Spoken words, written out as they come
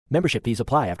Membership fees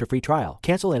apply after free trial.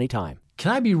 Cancel anytime. Can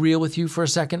I be real with you for a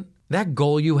second? That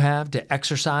goal you have to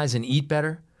exercise and eat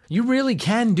better, you really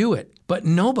can do it, but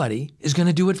nobody is going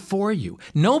to do it for you.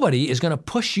 Nobody is going to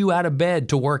push you out of bed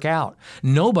to work out.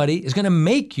 Nobody is going to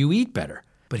make you eat better.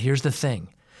 But here's the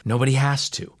thing. Nobody has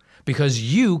to, because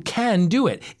you can do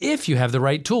it if you have the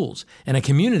right tools and a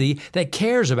community that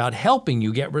cares about helping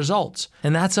you get results.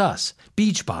 And that's us,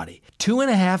 Beachbody.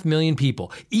 2.5 million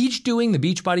people, each doing the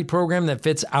Beachbody program that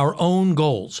fits our own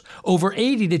goals. Over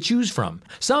 80 to choose from,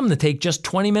 some that take just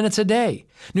 20 minutes a day.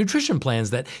 Nutrition plans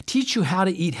that teach you how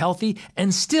to eat healthy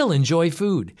and still enjoy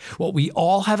food. What we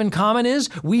all have in common is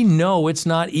we know it's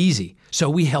not easy,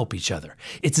 so we help each other.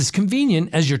 It's as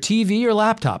convenient as your TV or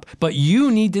laptop, but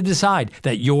you need to decide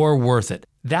that you're worth it.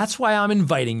 That's why I'm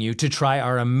inviting you to try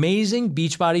our amazing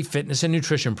Beachbody fitness and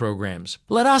nutrition programs.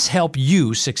 Let us help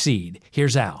you succeed.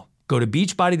 Here's how. Go to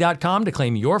beachbody.com to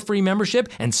claim your free membership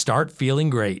and start feeling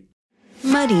great.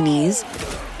 Muddy Knees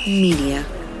Media.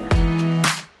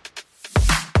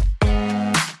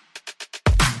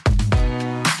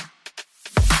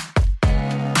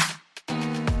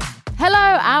 Hello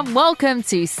and welcome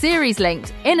to Series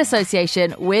Linked in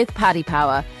association with Paddy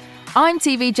Power. I'm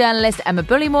TV journalist Emma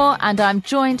Bullymore and I'm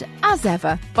joined, as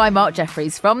ever, by Mark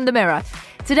Jeffries from The Mirror.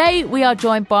 Today we are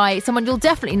joined by someone you'll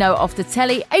definitely know off the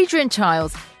telly, Adrian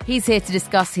Chiles. He's here to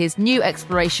discuss his new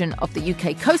exploration of the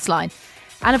UK coastline.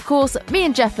 And of course, me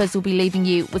and Jeffers will be leaving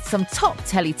you with some top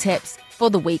telly tips for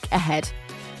the week ahead.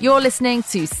 You're listening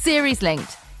to Series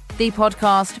Linked, the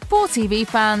podcast for TV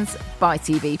fans by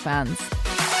TV fans.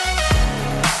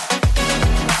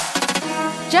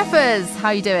 Jeffers,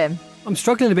 how you doing? I'm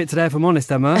struggling a bit today, if I'm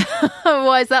honest, Emma.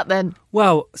 Why is that then?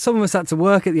 Well, some of us had to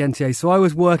work at the NTA, so I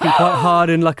was working quite hard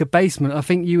in like a basement. I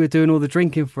think you were doing all the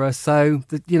drinking for us, so,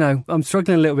 I'm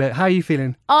struggling a little bit. How are you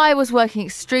feeling? I was working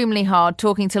extremely hard,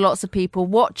 talking to lots of people,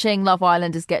 watching Love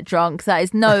Islanders get drunk. That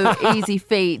is no easy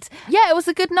feat. Yeah, it was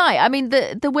a good night. I mean,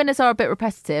 the winners are a bit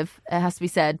repetitive, it has to be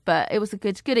said, but it was a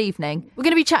good evening. We're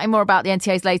going to be chatting more about the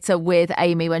NTAs later with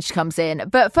Amy when she comes in.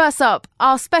 But first up,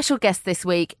 our special guest this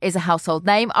week is a household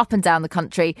name up and down the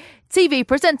country, TV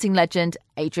presenting legend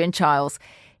Adrian Chiles.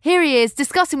 Here he is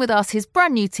discussing with us his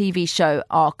brand new TV show,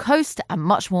 Our Coast, and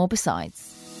much more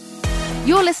besides.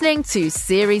 You're listening to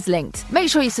Series Linked. Make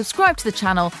sure you subscribe to the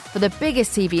channel for the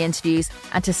biggest TV interviews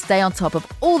and to stay on top of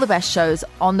all the best shows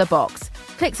on the box.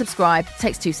 Click subscribe,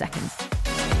 takes 2 seconds.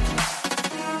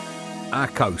 Our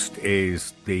Coast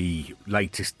is the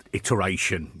latest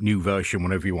iteration, new version,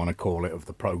 whatever you want to call it, of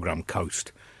the programme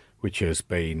Coast, which has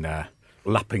been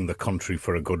lapping the country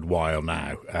for a good while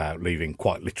now, leaving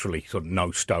quite literally sort of no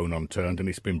stone unturned, and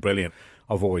it's been brilliant.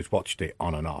 I've always watched it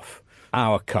on and off.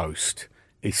 Our Coast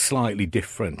is slightly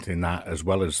different in that, as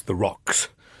well as the rocks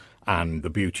and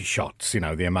the beauty shots,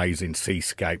 the amazing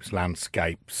seascapes,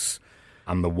 landscapes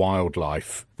and the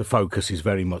wildlife, the focus is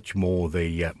very much more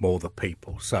the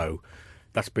people. So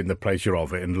that's been the pleasure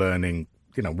of it, and learning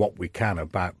what we can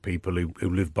about people who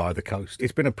live by the coast.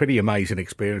 It's been a pretty amazing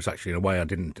experience, actually, in a way I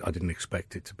didn't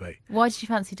expect it to be. Why did you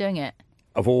fancy doing it?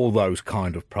 Of all those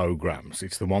kind of programmes,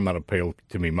 it's the one that appealed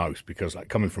to me most, because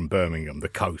coming from Birmingham, the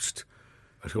coast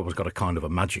has always got a kind of a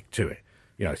magic to it.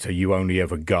 So you only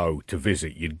ever go to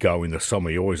visit. You'd go in the summer.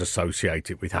 You always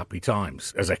associate it with happy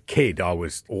times. As a kid, I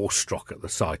was awestruck at the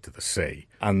sight of the sea.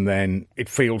 And then it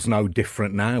feels no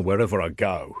different now. Wherever I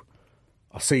go,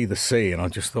 I see the sea and I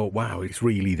just thought, wow, it's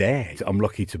really there. I'm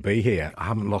lucky to be here. I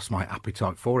haven't lost my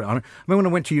appetite for it. I mean, when I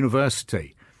went to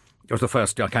university, it was the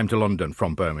first day I came to London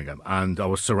from Birmingham, and I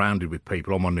was surrounded with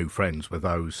people. All my new friends were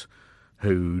those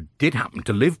who did happen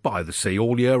to live by the sea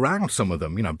all year round, some of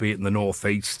them, be it in the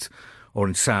northeast or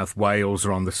in South Wales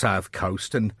or on the south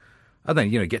coast. And then,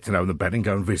 get to know them better and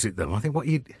go and visit them. I think,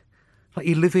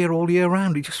 you live here all year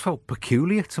round? It just felt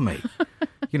peculiar to me.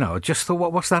 I just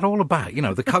thought, what's that all about?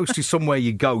 The coast is somewhere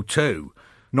you go to,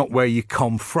 not where you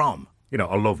come from.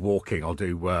 I love walking. I'll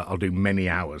do many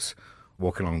hours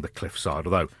walking along the cliffside.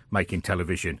 Although making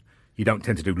television, you don't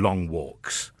tend to do long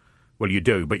walks. Well, you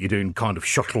do, but you're doing kind of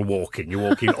shuttle walking. You're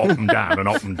walking up and down and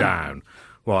up and down,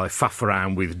 while I faff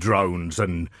around with drones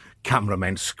and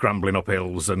cameramen scrambling up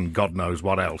hills and God knows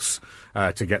what else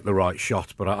to get the right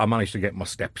shot. But I managed to get my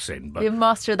steps in. But you're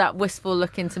master of that wistful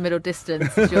look into middle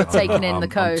distance as you're taking in the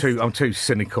coast. I'm too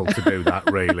cynical to do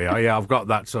that, really. I've got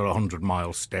that sort of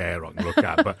 100-mile stare I can look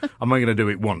at, but I'm only going to do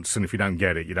it once, and if you don't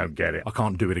get it, you don't get it. I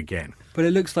can't do it again. But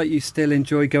it looks like you still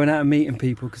enjoy going out and meeting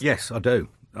people. Yes, I do.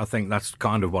 I think that's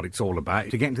kind of what it's all about.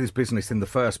 To get into this business in the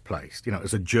first place,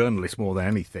 as a journalist more than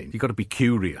anything, you've got to be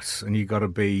curious and you've got to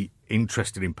be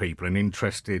interested in people and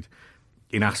interested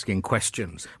in asking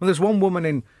questions. Well, there's one woman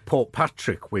in Port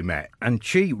Patrick we met, and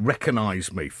she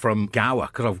recognised me from Gower,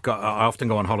 because I often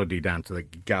go on holiday down to the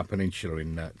Gower Peninsula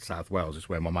in South Wales. It's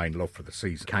where my main love for the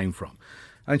season came from.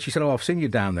 And she said, I've seen you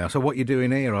down there. I said, what are you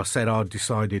doing here? I said, I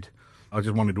decided I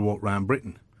just wanted to walk around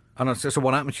Britain. And I said, so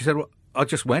what happened? She said, well, I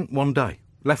just went one day,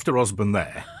 left her husband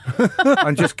there,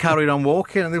 and just carried on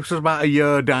walking. And this was about a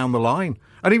year down the line.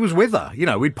 And he was with her.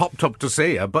 We'd popped up to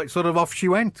see her, but sort of off she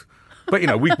went. But,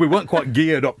 we weren't quite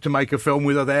geared up to make a film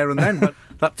with her there and then. But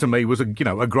that, to me, was a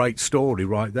great story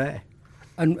right there.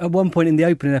 And at one point in the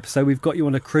opening episode, we've got you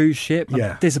on a cruise ship.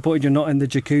 Yeah. I'm disappointed you're not in the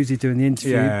jacuzzi doing the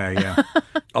interview. Yeah.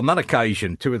 On that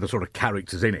occasion, two of the sort of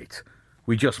characters in it,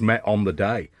 we just met on the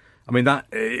day. I mean, I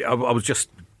was just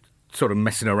sort of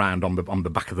messing around on the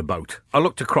back of the boat. I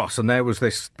looked across and there was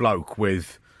this bloke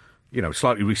with,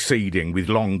 slightly receding, with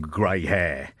long grey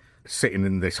hair, sitting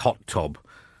in this hot tub,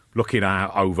 looking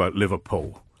out over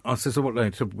Liverpool. I said, so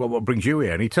what brings you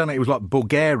here? And he turned out he was like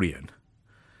Bulgarian.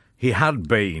 He had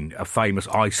been a famous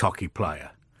ice hockey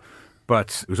player,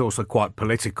 but he was also quite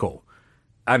political.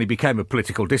 And he became a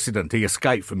political dissident. He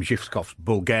escaped from Zhivkov's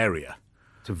Bulgaria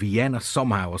to Vienna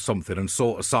somehow or something and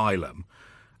sought asylum,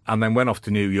 and then went off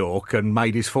to New York and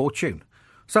made his fortune.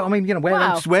 So, I mean, where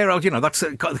else, that's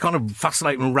the kind of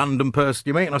fascinating random person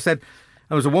you meet. And I said,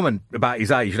 there was a woman about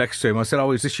his age next to him. I said,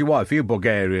 oh, is this your wife? Are you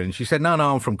Bulgarian? And she said, no,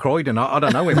 I'm from Croydon. I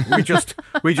don't know him.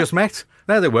 We just met.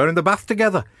 There they were in the bath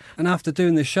together. And after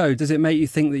doing the show, does it make you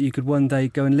think that you could one day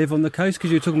go and live on the coast?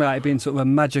 Because you were talking about it being sort of a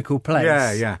magical place.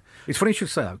 Yeah. It's funny you should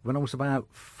say that. When I was about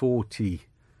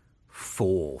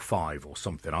 44, 5 or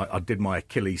something, I did my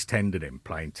Achilles tendon in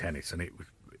playing tennis, and it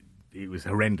was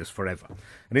horrendous forever.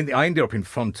 And I ended up in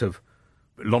front of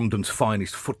London's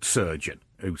finest foot surgeon,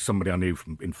 who somebody I knew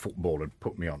in football had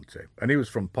put me onto. And he was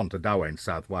from Pontardawe in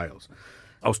South Wales.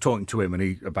 I was talking to him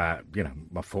about,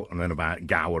 my foot, and then about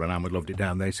Gower, and Ahmed loved it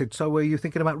down there. He said, so were you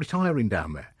thinking about retiring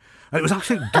down there? And it was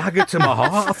actually a dagger to my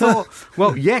heart. I thought,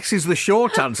 well, yes is the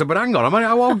short answer, but hang on,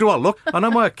 how old do I look? I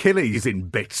know my Achilles is in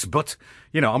bits, but,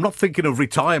 I'm not thinking of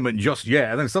retirement just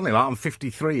yet. And then suddenly, I'm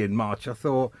 53 in March. I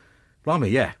thought, blimey,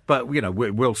 yeah, but,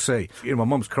 we'll see. My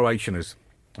mum's Croatian, as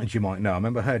you might know. I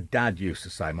remember her dad used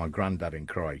to say, my granddad in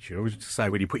Croatia, always used to say,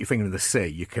 when you put your finger in the sea,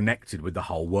 you're connected with the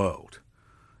whole world.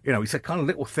 It's a kind of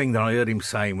little thing that I heard him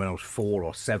saying when I was 4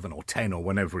 or 7 or 10 or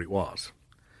whenever it was.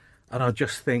 And I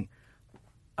just think,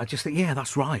 yeah,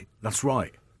 that's right.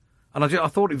 And I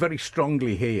thought it very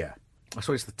strongly here. I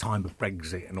saw it's the time of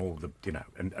Brexit and all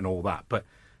and all that. But,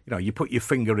 you put your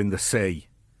finger in the sea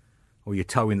or your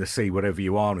toe in the sea, wherever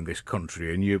you are in this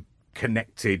country, and you're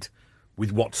connected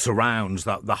with what surrounds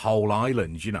the whole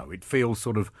island. It feels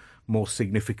sort of more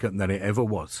significant than it ever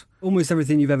was. Almost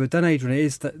everything you've ever done, Adrian,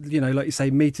 is that, like you say,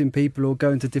 meeting people or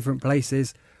going to different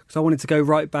places. Because I wanted to go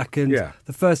right back, and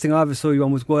the first thing I ever saw you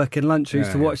on was Working Lunch. I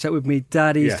used to watch that with me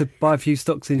dad. He used to buy a few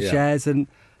stocks and shares, and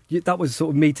that was sort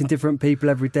of meeting different people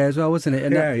every day as well, wasn't it?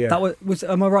 And that was,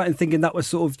 am I right in thinking that was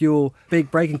sort of your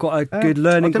big break and quite a good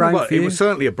learning ground for you? It was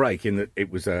certainly a break in that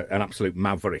it was an absolute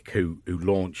maverick who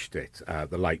launched it,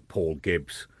 the late Paul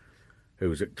Gibbs, who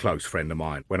was a close friend of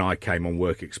mine. When I came on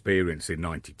Work Experience in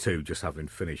 92, just having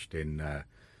finished in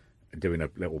doing a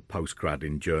little postgrad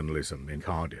in journalism in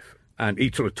Cardiff. And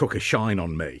he sort of took a shine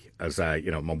on me as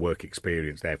my work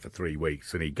experience there for 3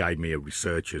 weeks, and he gave me a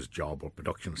researcher's job or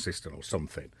production assistant or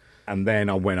something. And then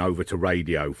I went over to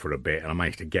radio for a bit, and I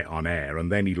managed to get on air.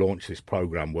 And then he launched this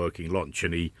programme, Working Lunch,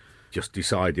 and he just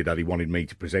decided that he wanted me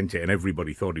to present it, and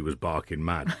everybody thought he was barking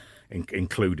mad,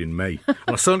 including me. And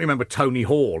I certainly remember Tony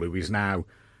Hall, who is now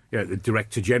the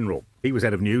Director General. He was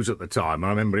head of news at the time. I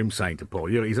remember him saying to Paul,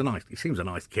 he seems a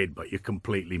nice kid, but you're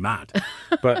completely mad.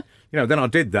 But, then I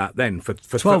did that then for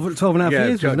 12 and a half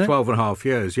years, wasn't it? 12 and a half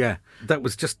years, yeah. That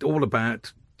was just all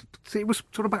about, it was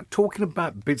sort of about talking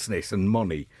about business and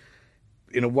money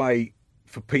in a way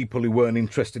for people who weren't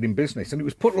interested in business. And it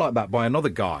was put like that by another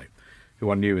guy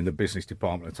who I knew in the business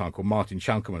department at the time called Martin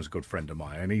Shankerman's a good friend of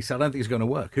mine. And he said, I don't think it's going to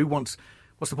work. What's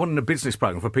the point in a business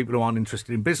programme for people who aren't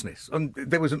interested in business? And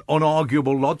there was an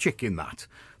unarguable logic in that.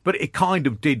 But it kind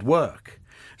of did work.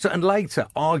 So, and later,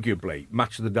 arguably,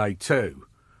 Match of the Day 2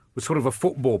 was sort of a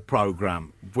football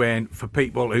programme for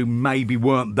people who maybe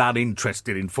weren't that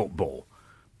interested in football,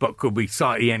 but could be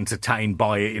slightly entertained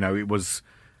by it. It was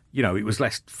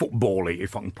less football-y,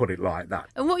 if I can put it like that.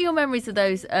 And what are your memories of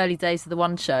those early days of the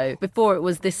One Show, before it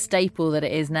was this staple that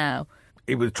it is now?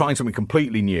 It was trying something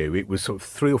completely new. It was sort of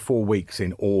 3 or 4 weeks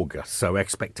in August, so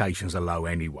expectations are low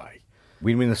anyway.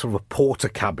 We were in a sort of a porter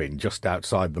cabin just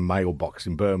outside the mailbox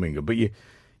in Birmingham, but you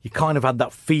you kind of had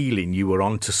that feeling you were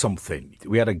onto something.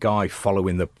 We had a guy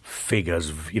following the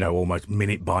figures, almost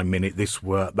minute by minute, this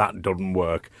work, that doesn't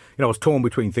work. I was torn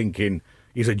between thinking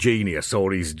he's a genius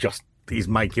or he's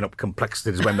making up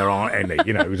complexities when there aren't any.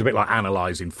 It was a bit like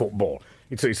analysing football.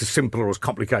 It's as simple or as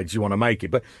complicated as you want to make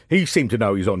it. But he seemed to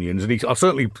know his onions, and I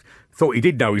certainly thought he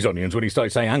did know his onions when he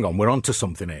started saying, hang on, we're onto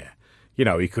something here.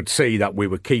 He could see that we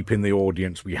were keeping the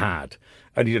audience we had,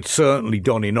 and he had certainly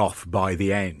done enough by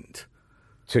the end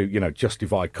to,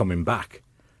 justify coming back.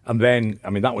 And then,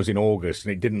 that was in August,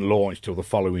 and it didn't launch till the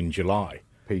following July.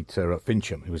 Peter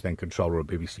Fincham, who was then controller of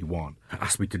BBC One,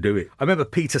 asked me to do it. I remember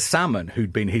Peter Salmon,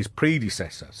 who'd been his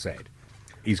predecessor, said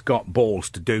he's got balls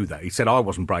to do that. He said, I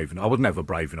wasn't brave enough. I was never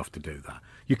brave enough to do that.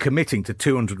 You're committing to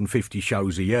 250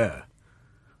 shows a year.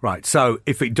 Right, so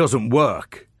if it doesn't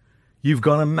work, you've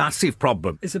got a massive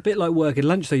problem. It's a bit like working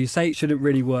lunch, though. You say it shouldn't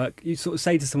really work. You sort of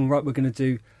say to someone, right, we're going to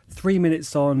do 3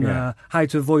 minutes on how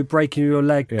to avoid breaking your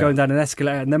leg going down an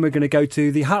escalator, and then we're going to go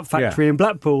to the Hat Factory in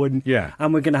Blackpool, and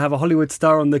we're going to have a Hollywood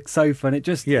star on the sofa, and it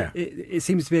just it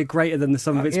seems to be a greater than the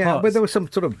sum of its parts. But there were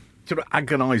some sort of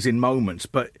agonising moments,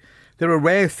 but they're a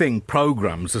rare thing.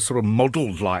 Programmes are sort of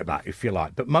muddled like that, if you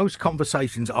like. But most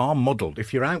conversations are muddled.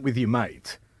 If you're out with your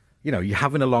mate, you're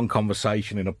having a long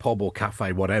conversation in a pub or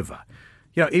cafe, whatever.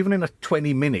 Even in a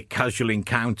 20-minute casual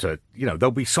encounter,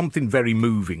 there'll be something very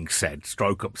moving said,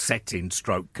 stroke upsetting,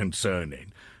 stroke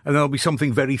concerning, and there'll be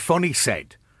something very funny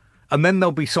said, and then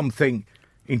there'll be something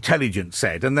intelligent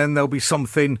said, and then there'll be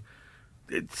something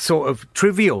sort of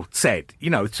trivial said.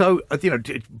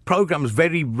 Programmes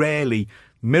very rarely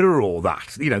mirror all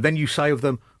that. Then you say of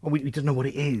them, well, we don't know what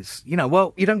it is.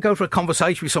 Well, you don't go for a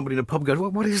conversation with somebody in a pub and go,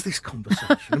 well, what is this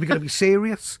conversation? Are we going to be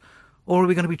serious? Or are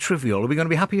we going to be trivial? Are we going to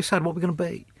be happy or sad? What are we going to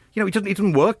be? It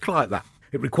doesn't work like that.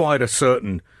 It required a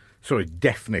certain sort of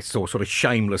deftness or sort of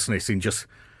shamelessness in just,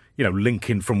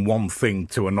 linking from one thing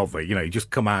to another. You just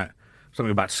come out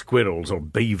something about squirrels or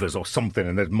beavers or something,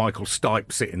 and there's Michael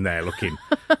Stipe sitting there looking,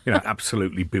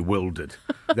 absolutely bewildered.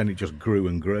 Then it just grew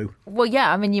and grew. Well,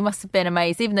 yeah, you must have been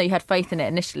amazed. Even though you had faith in it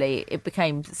initially, it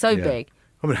became so big.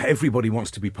 Everybody wants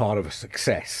to be part of a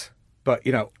success. But,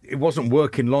 it wasn't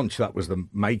working lunch that was the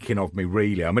making of me,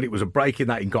 really. It was a break in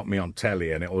that it got me on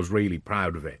telly, and I was really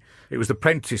proud of it. It was The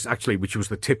Apprentice, actually, which was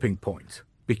the tipping point.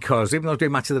 Because even though I was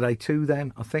doing Match of the Day 2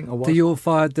 then, I think I was. The You're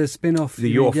Fired, the spin-off. The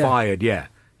You're Fired, yeah.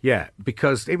 Yeah,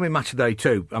 because even in Match of the Day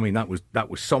 2, that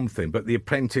was something. But The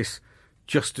Apprentice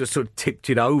just sort of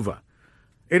tipped it over.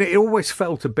 It always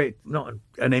felt a bit, not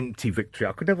an empty victory.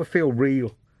 I could never feel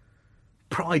real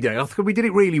pride in it. I think we did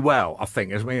it really well. I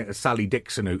think as Sally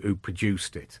Dixon who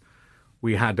produced it,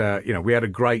 we had a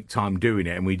great time doing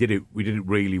it, and we did it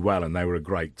really well, and they were a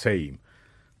great team.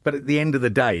 But at the end of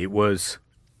the day, it was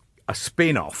a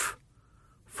spin-off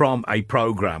from a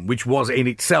programme which was in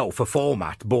itself a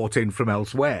format bought in from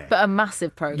elsewhere. But a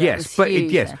massive programme. Yes, but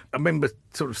huge, I remember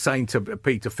sort of saying to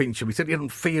Peter Fincham, he said, "You don't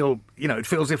feel, it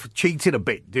feels as if I cheated a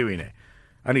bit doing it."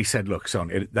 And he said, "Look,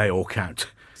 son, they all count."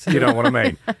 You know what I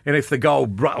mean? And if the goal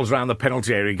rattles around the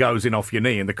penalty area, goes in off your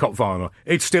knee in the cup final,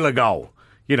 it's still a goal.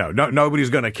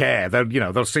 Nobody's going to care.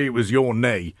 They'll see it was your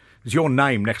knee. It's your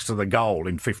name next to the goal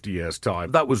in 50 years'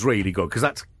 time. That was really good, because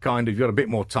that's kind of, you've got a bit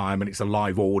more time and it's a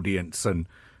live audience and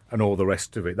all the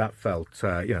rest of it. That felt,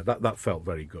 that felt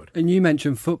very good. And you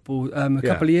mentioned football. A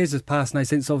couple of years has passed now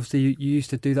since obviously you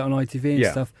used to do that on ITV and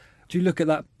stuff. Do you look at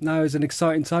that now as an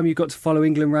exciting time? You got to follow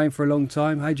England round for a long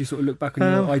time. How do you sort of look back on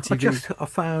your ITV? I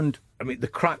found, the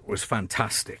crack was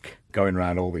fantastic. Going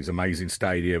around all these amazing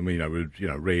stadium,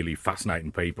 really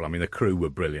fascinating people. The crew were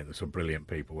brilliant. There's some brilliant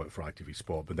people who work for ITV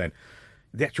Sport. But then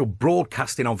the actual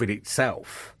broadcasting of it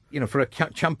itself, for a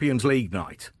Champions League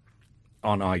night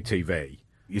on ITV,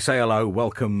 you say hello,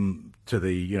 welcome to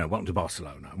welcome to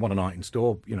Barcelona. What a night in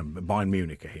store. Bayern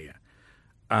Munich are here.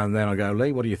 And then I go,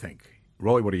 Lee, what do you think?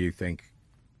 Roy, what do you think?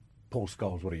 Paul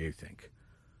Scholes, what do you think?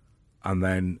 And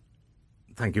then,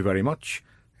 thank you very much.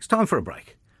 It's time for a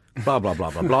break. Blah, blah, blah,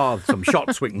 blah, blah. Some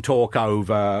shots we can talk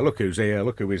over. Look who's here,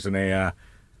 look who isn't here.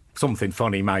 Something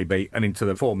funny, maybe. And into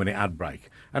the 4-minute ad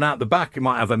break. And out the back, you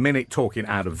might have a minute talking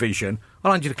out of vision.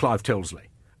 I'll hand you to Clive Tilsley.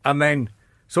 And then,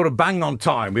 sort of bang on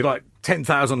time, with like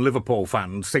 10,000 Liverpool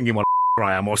fans singing what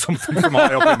I am or something from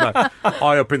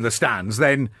high up in the stands.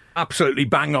 Then absolutely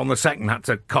bang on the second had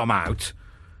to come out,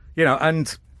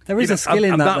 and there is a skill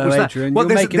in that, though, Adrian. Well,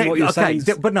 you're making what you're saying.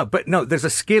 But no, there's a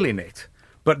skill in it.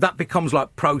 But that becomes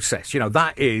like process.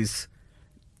 That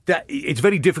it's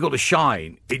very difficult to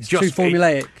shine. It's just too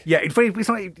formulaic. It's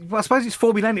like, I suppose it's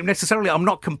formulaic necessarily. I'm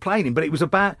not complaining, but it was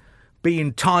about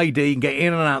being tidy and getting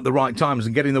in and out at the right times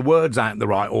and getting the words out in the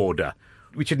right order,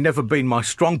 which had never been my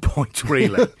strong point,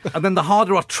 really. And then the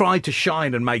harder I tried to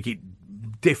shine and make it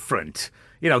different,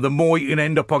 the more you can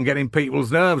end up on getting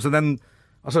people's nerves. And then,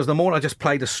 I suppose, the more I just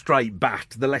played a straight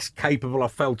bat, the less capable I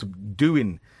felt of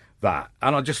doing that.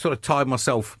 And I just sort of tied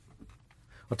myself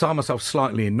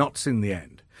slightly in knots in the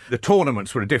end. The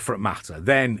tournaments were a different matter.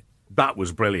 Then that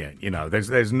was brilliant.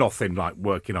 There's nothing like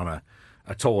working on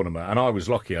a tournament. And I was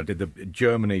lucky. I did the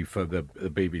Germany for the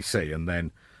BBC, and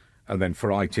then for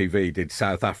ITV did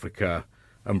South Africa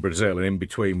and Brazil, and in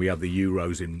between we had the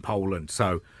Euros in Poland.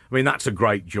 So, I mean, that's a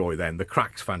great joy then. The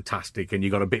crack's fantastic, and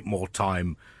you got a bit more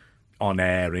time on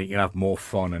air, and you have more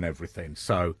fun and everything.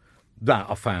 So that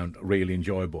I found really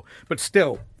enjoyable. But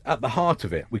still, at the heart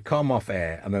of it, we come off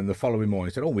air, and then the following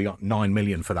morning said, we got 9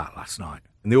 million for that last night.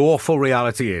 And the awful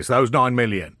reality is those 9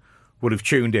 million would have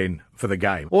tuned in for the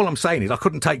game. All I'm saying is I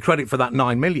couldn't take credit for that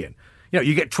 9 million.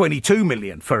 You get 22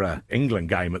 million for an England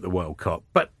game at the World Cup,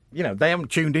 but, they haven't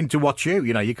tuned in to watch you.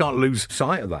 You can't lose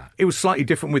sight of that. It was slightly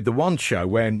different with the One Show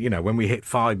when we hit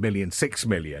 5 million, 6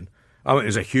 million. I mean, it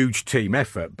was a huge team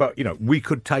effort, but, we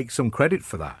could take some credit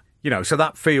for that. So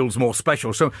that feels more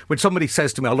special. So when somebody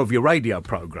says to me, I love your radio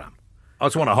programme, I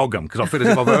just want to hug them because I feel as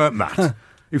if I've earned that.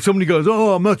 If somebody goes,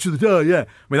 match of the day, yeah.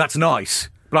 I mean, that's nice.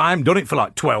 But I haven't done it for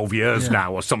like 12 years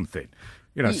now or something.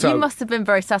 You must have been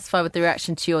very satisfied with the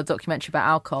reaction to your documentary about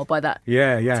alcohol by that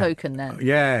token then.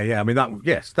 Yeah. I mean,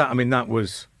 that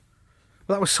was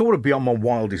sort of beyond my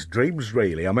wildest dreams,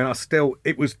 really. I mean,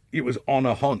 it was on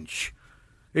a hunch.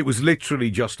 It was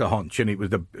literally just a hunch. And it was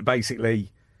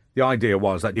basically, the idea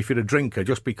was that if you're a drinker,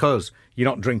 just because you're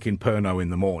not drinking Pernod in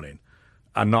the morning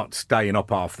and not staying up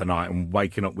half the night and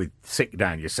waking up with sick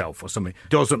down yourself or something,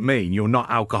 doesn't mean you're not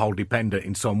alcohol dependent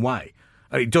in some way.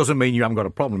 It doesn't mean you haven't got a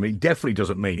problem. It definitely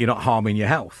doesn't mean you're not harming your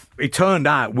health. It turned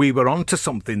out we were onto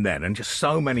something then, and just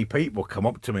so many people come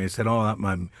up to me and said, that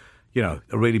man, it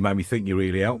really made me think you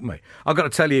really helped me. I've got to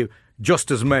tell you,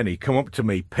 just as many come up to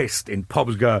me pissed in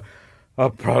pubs, go,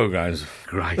 programme's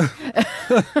great.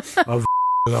 I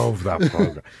love that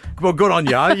programme. Well, good on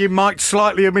you. You might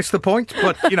slightly have missed the point,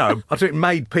 but, I think it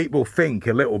made people think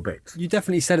a little bit. You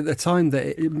definitely said at the time that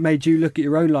it made you look at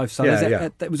your own lifestyle.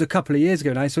 That was a couple of years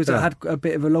ago now, so has it had a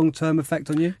bit of a long-term effect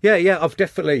on you? Yeah, I've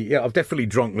definitely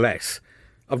drunk less.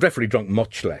 I've definitely drunk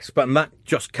much less, but that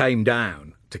just came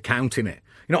down to counting it.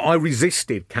 I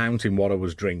resisted counting what I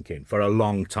was drinking for a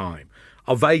long time.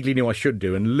 I vaguely knew I should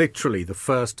do, and literally the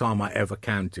first time I ever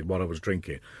counted what I was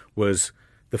drinking was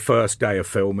the first day of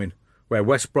filming, where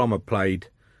West Brom had played.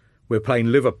 We were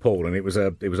playing Liverpool, and it was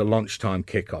a lunchtime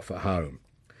kickoff at home,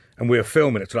 and we were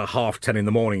filming it till 10:30 in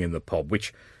the morning in the pub,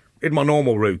 which in my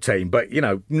normal routine, but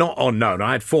not unknown.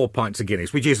 I had 4 pints of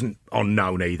Guinness, which isn't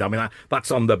unknown either. I mean,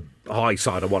 that's on the high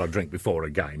side of what I drink before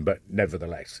a game, but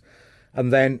nevertheless.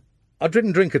 And then I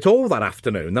didn't drink at all that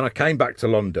afternoon. Then I came back to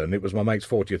London. It was my mate's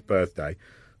 40th birthday,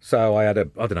 so I had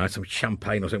some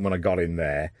champagne or something when I got in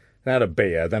there. Then I had a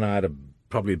beer. Then I had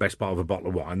probably the best part of a bottle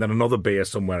of wine, then another beer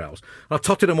somewhere else. And I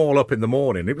totted them all up in the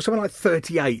morning. It was something like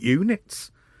 38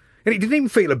 units. And it didn't even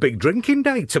feel a big drinking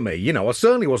day to me. I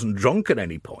certainly wasn't drunk at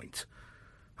any point.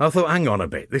 I thought, hang on a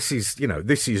bit, this is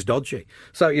dodgy.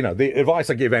 So, the advice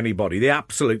I give anybody, the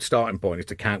absolute starting point is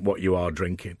to count what you are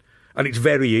drinking. And it's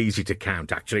very easy to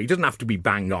count, actually. It doesn't have to be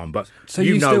bang on, but so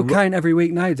you still count every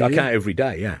week now, do you? I count every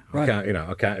day, yeah. Right.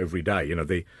 I count every day.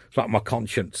 It's like my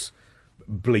conscience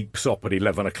bleeps up at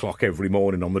 11 o'clock every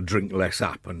morning on the Drink Less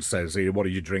app and says, what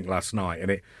did you drink last night?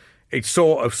 And it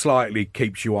sort of slightly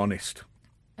keeps you honest.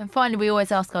 And finally, we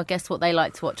always ask our guests what they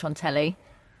like to watch on telly.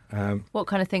 What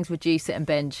kind of things would you sit and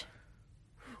binge?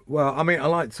 Well, I mean, I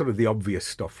like sort of the obvious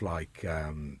stuff like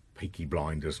Peaky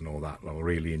Blinders and all that. I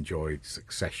really enjoyed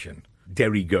Succession.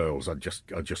 Derry Girls I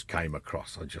just came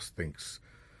across. I just think's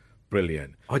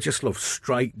brilliant. I just love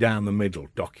straight down the middle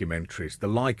documentaries, the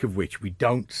like of which we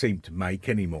don't seem to make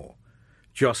anymore.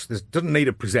 Doesn't need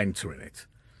a presenter in it.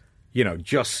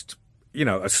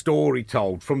 A story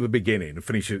told from the beginning and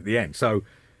finishes at the end. So,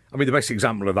 I mean, the best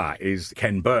example of that is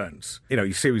Ken Burns.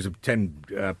 His series of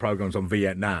 10 programmes on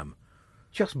Vietnam.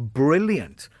 Just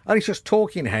brilliant. And it's just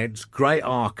talking heads, great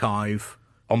archive,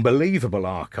 unbelievable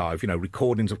archive,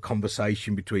 recordings of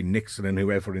conversation between Nixon and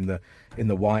whoever in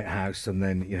the White House, and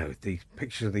then, the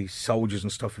pictures of these soldiers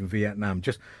and stuff in Vietnam,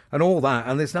 and all that.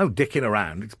 And there's no dicking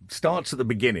around. It starts at the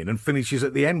beginning and finishes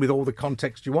at the end with all the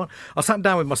context you want. I sat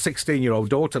down with my 16-year-old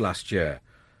daughter last year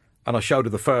and I showed her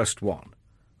the first one.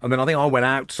 And then I think I went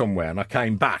out somewhere and I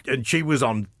came back and she was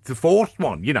on the fourth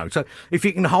one, So if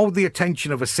you can hold the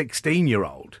attention of a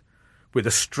 16-year-old with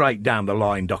a straight down the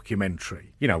line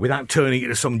documentary, without turning it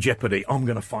to some Jeopardy, I'm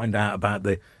going to find out about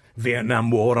the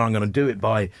Vietnam War, and I'm going to do it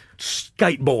by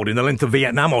skateboarding the length of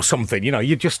Vietnam or something. You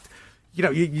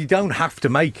don't have to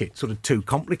make it sort of too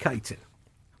complicated.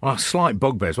 Well, slight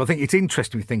bugbears. Well, I think it's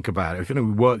interesting to think about it. If we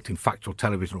worked in factual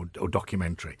television or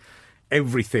documentary,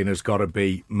 everything has got to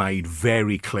be made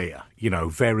very clear,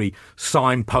 very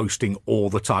signposting all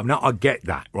the time. Now, I get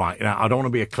that, right? I don't want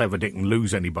to be a clever dick and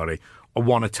lose anybody. I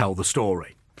want to tell the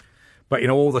story. But,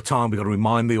 all the time we've got to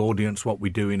remind the audience what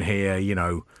we're doing here,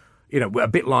 a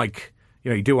bit like,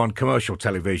 you do on commercial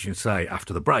television, say,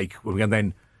 after the break, and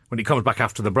then when it comes back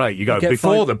after the break, you go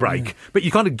before the break. Yeah. But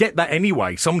you kind of get that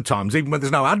anyway sometimes, even when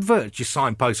there's no adverts, you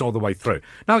signpost all the way through.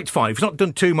 Now, it's fine. If it's not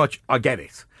done too much, I get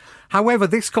it. However,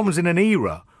 this comes in an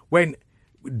era when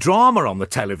drama on the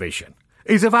television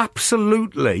is of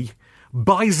absolutely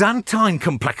Byzantine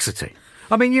complexity.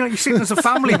 I mean, you're sitting as a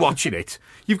family watching it.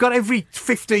 You've got every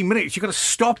 15 minutes, you've got to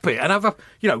stop it and have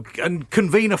and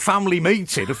convene a family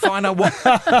meeting to find out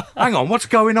hang on, what's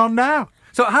going on now?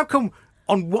 So how come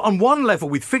on one level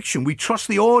with fiction, we trust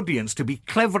the audience to be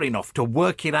clever enough to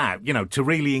work it out, to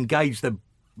really engage their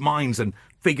minds and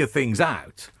figure things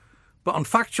out. But on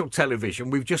factual television,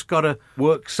 we've just got to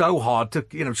work so hard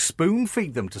to, spoon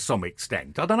feed them to some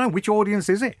extent. I don't know, which audience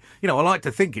is it? I like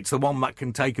to think it's the one that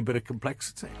can take a bit of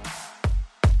complexity.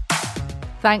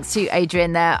 Thanks to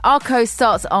Adrian there. Our Coast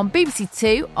starts on BBC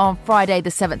Two on Friday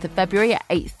the 7th of February at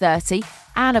 8:30.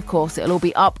 And of course, it'll all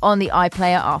be up on the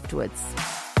iPlayer afterwards.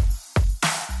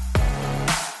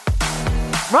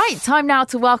 Right, time now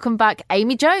to welcome back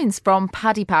Amy Jones from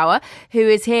Paddy Power, who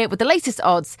is here with the latest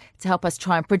odds to help us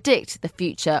try and predict the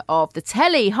future of the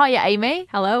telly. Hiya, Amy.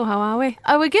 Hello, how are we?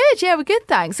 Oh, we're good. Yeah, we're good,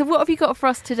 thanks. So what have you got for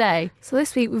us today? So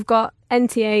this week we've got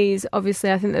NTAs.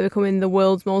 Obviously, I think they're becoming the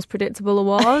world's most predictable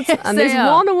awards. Yes, and there's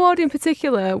one award in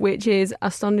particular which is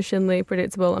astonishingly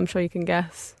predictable. I'm sure you can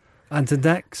guess. Ant and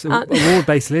Dec's award,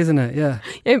 basically, isn't it? Yeah.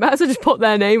 You might as well just put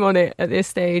their name on it at this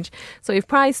stage. So we've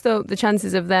priced up the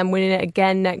chances of them winning it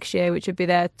again next year, which would be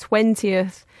their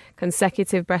 20th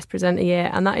consecutive Best Presenter year,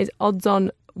 and that is odds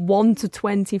on 1 to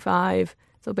 25.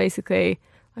 So basically,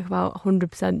 like about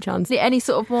 100% chance. Any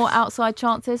sort of more outside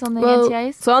chances on the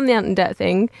NTAs? So on the Ant and Dec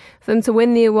thing, for them to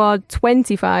win the award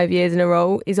 25 years in a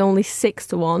row is only 6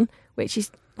 to 1, which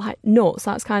is like nuts.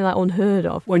 That's kind of like unheard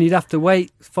of. When you'd have to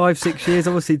wait 5-6 years,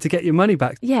 obviously, to get your money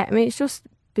back. Yeah, I mean, it's just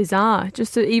bizarre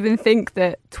just to even think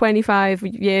that 25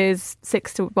 years,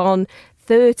 6 to 1,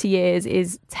 30 years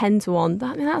is 10 to 1.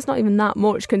 That's not even that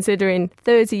much, considering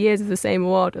 30 years of the same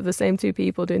award, of the same two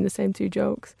people doing the same two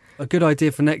jokes. A good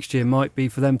idea for next year might be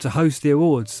for them to host the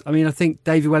awards. I mean, I think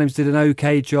David Walliams did an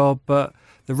okay job, but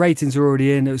the ratings are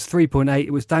already in. It was 3.8.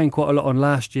 It was down quite a lot on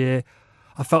last year.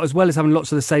 I felt, as well as having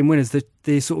lots of the same winners,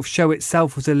 the sort of show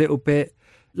itself was a little bit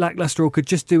lackluster, or could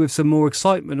just do with some more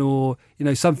excitement, or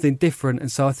something different.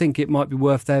 And so I think it might be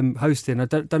worth them hosting. I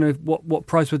don't know what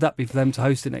price would that be for them to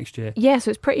host it next year. Yeah, so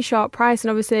it's pretty short price, and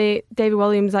obviously David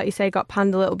Walliams, like you say, got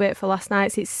panned a little bit for last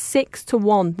night. So it's 6 to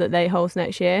 1 that they host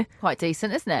next year. Quite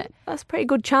decent, isn't it? That's a pretty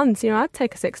good chance. I'd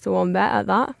take a 6 to 1 bet at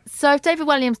that. So if David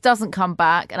Walliams doesn't come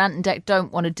back and Ant and Dec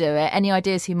don't want to do it, any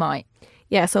ideas who might?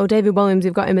 Yeah, so David Walliams,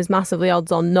 we've got him as massively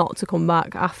odds on not to come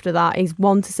back after that. He's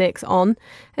 1 to 6 on.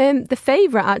 The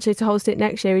favourite, actually, to host it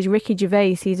next year is Ricky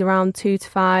Gervais. He's around 2 to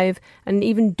 5. And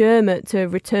even Dermot to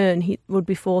return, he would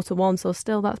be 4 to 1. So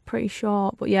still, that's pretty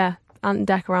short. But yeah, Ant and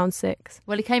Dec around 6.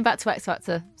 Well, he came back to X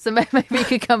Factor, so maybe he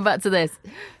could come back to this.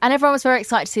 And everyone was very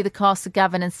excited to see the cast of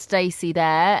Gavin and Stacey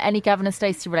there. Any Gavin and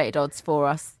Stacey related odds for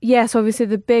us? Yes, obviously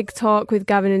the big talk with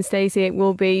Gavin and Stacey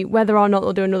will be whether or not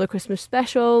they'll do another Christmas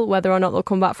special, whether or not they'll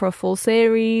come back for a full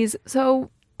series. So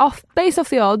based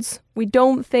off the odds, we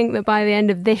don't think that by the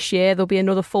end of this year there'll be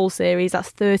another full series.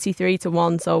 That's 33 to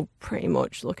 1, so pretty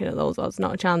much looking at those odds,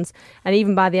 not a chance. And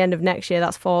even by the end of next year,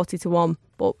 that's 40 to 1.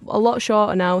 But a lot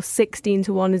shorter now, 16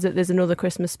 to 1 is that there's another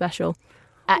Christmas special.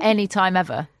 At any time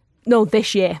ever? No,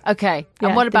 this year. Okay. And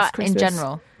yeah, what about in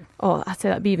general? Oh, I'd say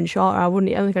that'd be even shorter. I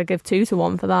think I'd give 2 to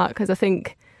 1 for that, because I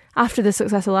think after the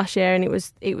success of last year and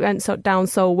it went down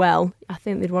so well, I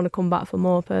think they'd want to come back for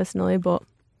more personally, but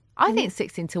I think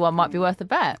 16 to 1 might be worth a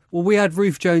bet. Well, we had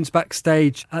Ruth Jones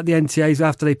backstage at the NTAs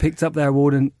after they picked up their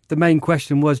award, and the main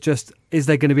question was just, is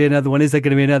there going to be another one? Is there going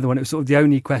to be another one? It was sort of the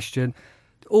only question.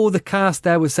 All the cast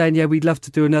there was saying, yeah, we'd love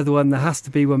to do another one. There has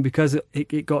to be one because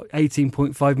it got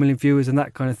 18.5 million viewers and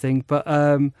that kind of thing. But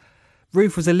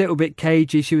Ruth was a little bit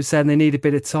cagey. She was saying they need a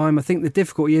bit of time. I think the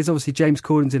difficulty is obviously James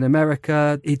Corden's in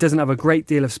America. He doesn't have a great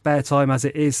deal of spare time as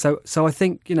it is. So I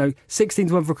think, 16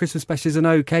 to 1 for a Christmas special is an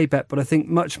okay bet, but I think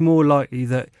much more likely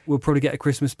that we'll probably get a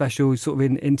Christmas special sort of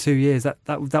in 2 years.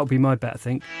 That would be my bet, I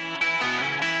think.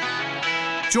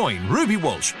 Join Ruby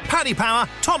Walsh, Paddy Power,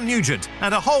 Tom Nugent,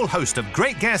 and a whole host of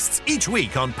great guests each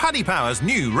week on Paddy Power's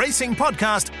new racing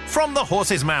podcast, From the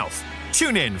Horse's Mouth.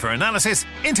 Tune in for analysis,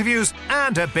 interviews,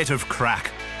 and a bit of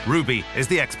crack. Ruby is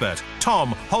the expert,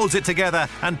 Tom holds it together,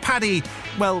 and Paddy,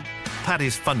 well,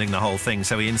 Paddy's funding the whole thing,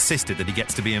 so he insisted that he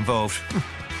gets to be involved.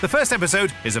 The first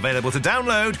episode is available to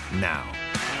download now.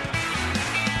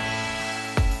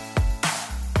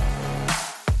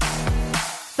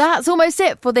 That's almost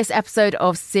it for this episode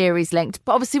of Series Linked.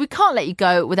 But obviously we can't let you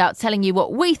go without telling you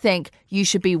what we think you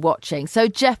should be watching. So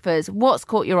Jeffers, what's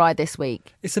caught your eye this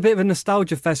week? It's a bit of a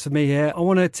nostalgia fest for me here. I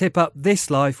want to tip up This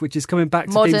Life, which is coming back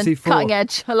to Modern, BBC4. cutting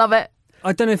edge. I love it.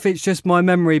 I don't know if it's just my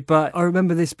memory, but I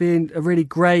remember this being a really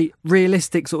great,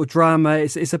 realistic sort of drama.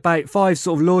 It's about 5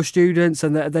 sort of law students,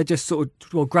 and they're just sort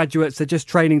of graduates. They're just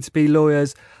training to be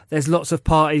lawyers. There's lots of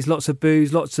parties, lots of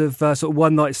booze, lots of sort of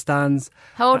one-night stands.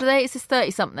 How old are they? It's just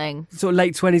 30-something. Sort of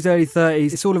late 20s, early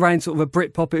 30s. It's all around sort of a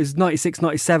Britpop. It was 96,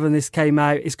 97 this came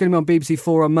out. It's going to be on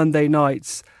BBC4 on Monday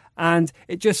nights. And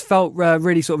it just felt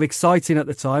really sort of exciting at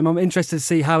the time. I'm interested to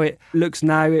see how it looks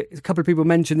now. A couple of people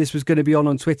mentioned this was going to be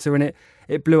on Twitter, and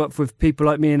it blew up with people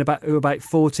like me who are about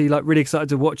 40, like really excited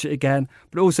to watch it again.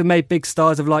 But it also made big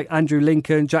stars of like Andrew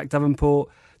Lincoln, Jack Davenport.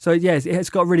 So yeah,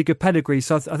 it's got a really good pedigree.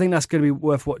 So I think that's going to be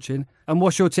worth watching. And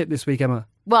what's your tip this week, Emma?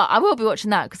 Well, I will be watching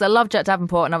that because I love Jack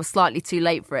Davenport and I was slightly too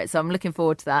late for it, so I'm looking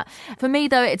forward to that. For me,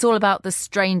 though, it's all about The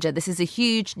Stranger. This is a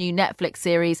huge new Netflix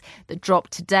series that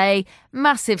dropped today.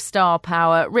 Massive star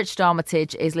power. Richard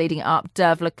Armitage is leading it up.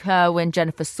 Dervla Kerwin,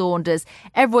 Jennifer Saunders.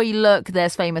 Everywhere you look,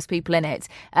 there's famous people in it.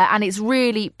 And it's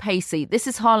really pacey. This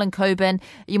is Harlan Coben.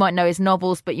 You might know his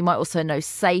novels, but you might also know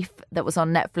Safe, that was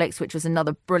on Netflix, which was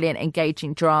another brilliant,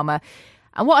 engaging drama.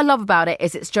 And what I love about it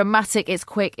is it's dramatic, it's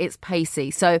quick, it's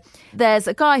pacey. So there's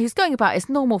a guy who's going about his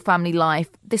normal family life.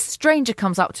 This stranger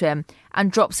comes up to him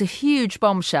and drops a huge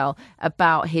bombshell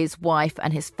about his wife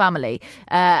and his family.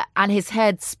 And his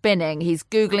head's spinning. He's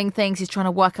Googling things. He's trying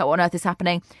to work out what on earth is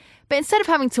happening. But instead of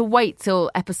having to wait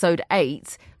till episode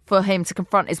 8 for him to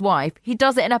confront his wife, he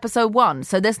does it in episode 1.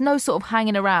 So there's no sort of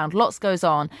hanging around. Lots goes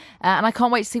on. And I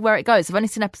can't wait to see where it goes. I've only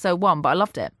seen episode 1, but I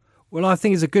loved it. Well, I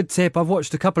think it's a good tip. I've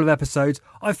watched a couple of episodes.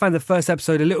 I found the first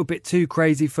episode a little bit too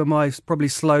crazy for my probably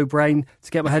slow brain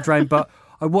to get my head around, but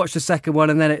I watched the second one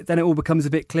and then it all becomes a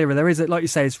bit clearer. There is, like you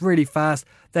say, it's really fast.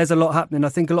 There's a lot happening. I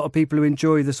think a lot of people who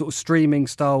enjoy the sort of streaming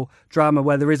style drama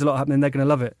where there is a lot happening, they're going to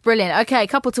love it. Brilliant. Okay, a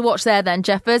couple to watch there then,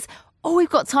 Jeffers. All we've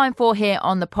got time for here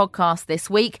on the podcast this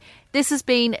week. This has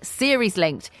been Series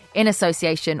Linked in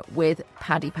association with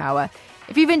Paddy Power.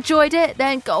 If you've enjoyed it,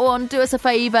 then go on, do us a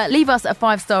favour, leave us a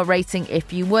 5-star rating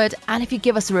if you would. And if you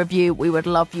give us a review, we would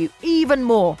love you even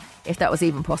more, if that was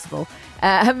even possible.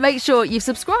 Make sure you've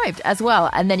subscribed as well,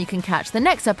 and then you can catch the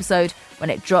next episode when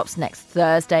it drops next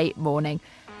Thursday morning.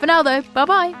 For now, though,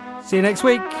 bye-bye. See you next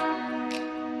week.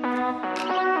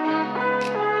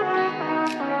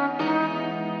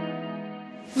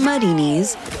 Muddy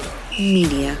Knees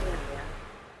Media.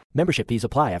 Membership fees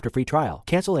apply after free trial.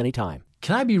 Cancel anytime.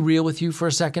 Can I be real with you for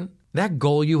a second? That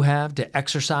goal you have to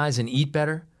exercise and eat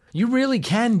better, you really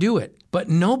can do it, but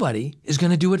nobody is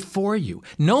going to do it for you.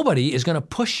 Nobody is going to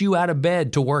push you out of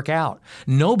bed to work out.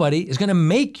 Nobody is going to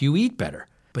make you eat better.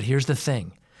 But here's the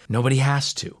thing. Nobody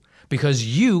has to, because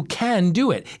you can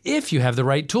do it if you have the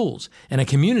right tools and a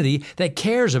community that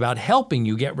cares about helping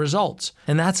you get results.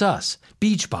 And that's us,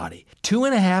 Beachbody.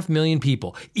 2.5 million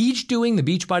people, each doing the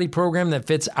Beachbody program that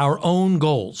fits our own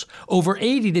goals. Over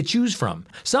 80 to choose from,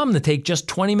 some that take just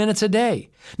 20 minutes a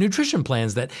day. Nutrition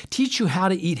plans that teach you how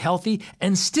to eat healthy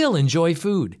and still enjoy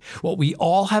food. What we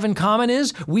all have in common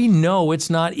is we know it's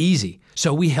not easy,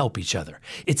 so we help each other.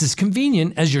 It's as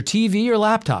convenient as your TV or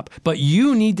laptop, but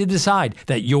you need to decide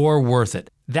that you're worth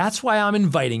it. That's why I'm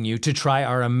inviting you to try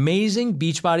our amazing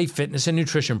Beachbody fitness and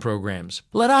nutrition programs.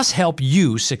 Let us help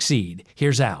you succeed.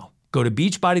 Here's how. Go to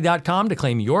beachbody.com to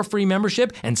claim your free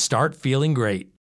membership and start feeling great.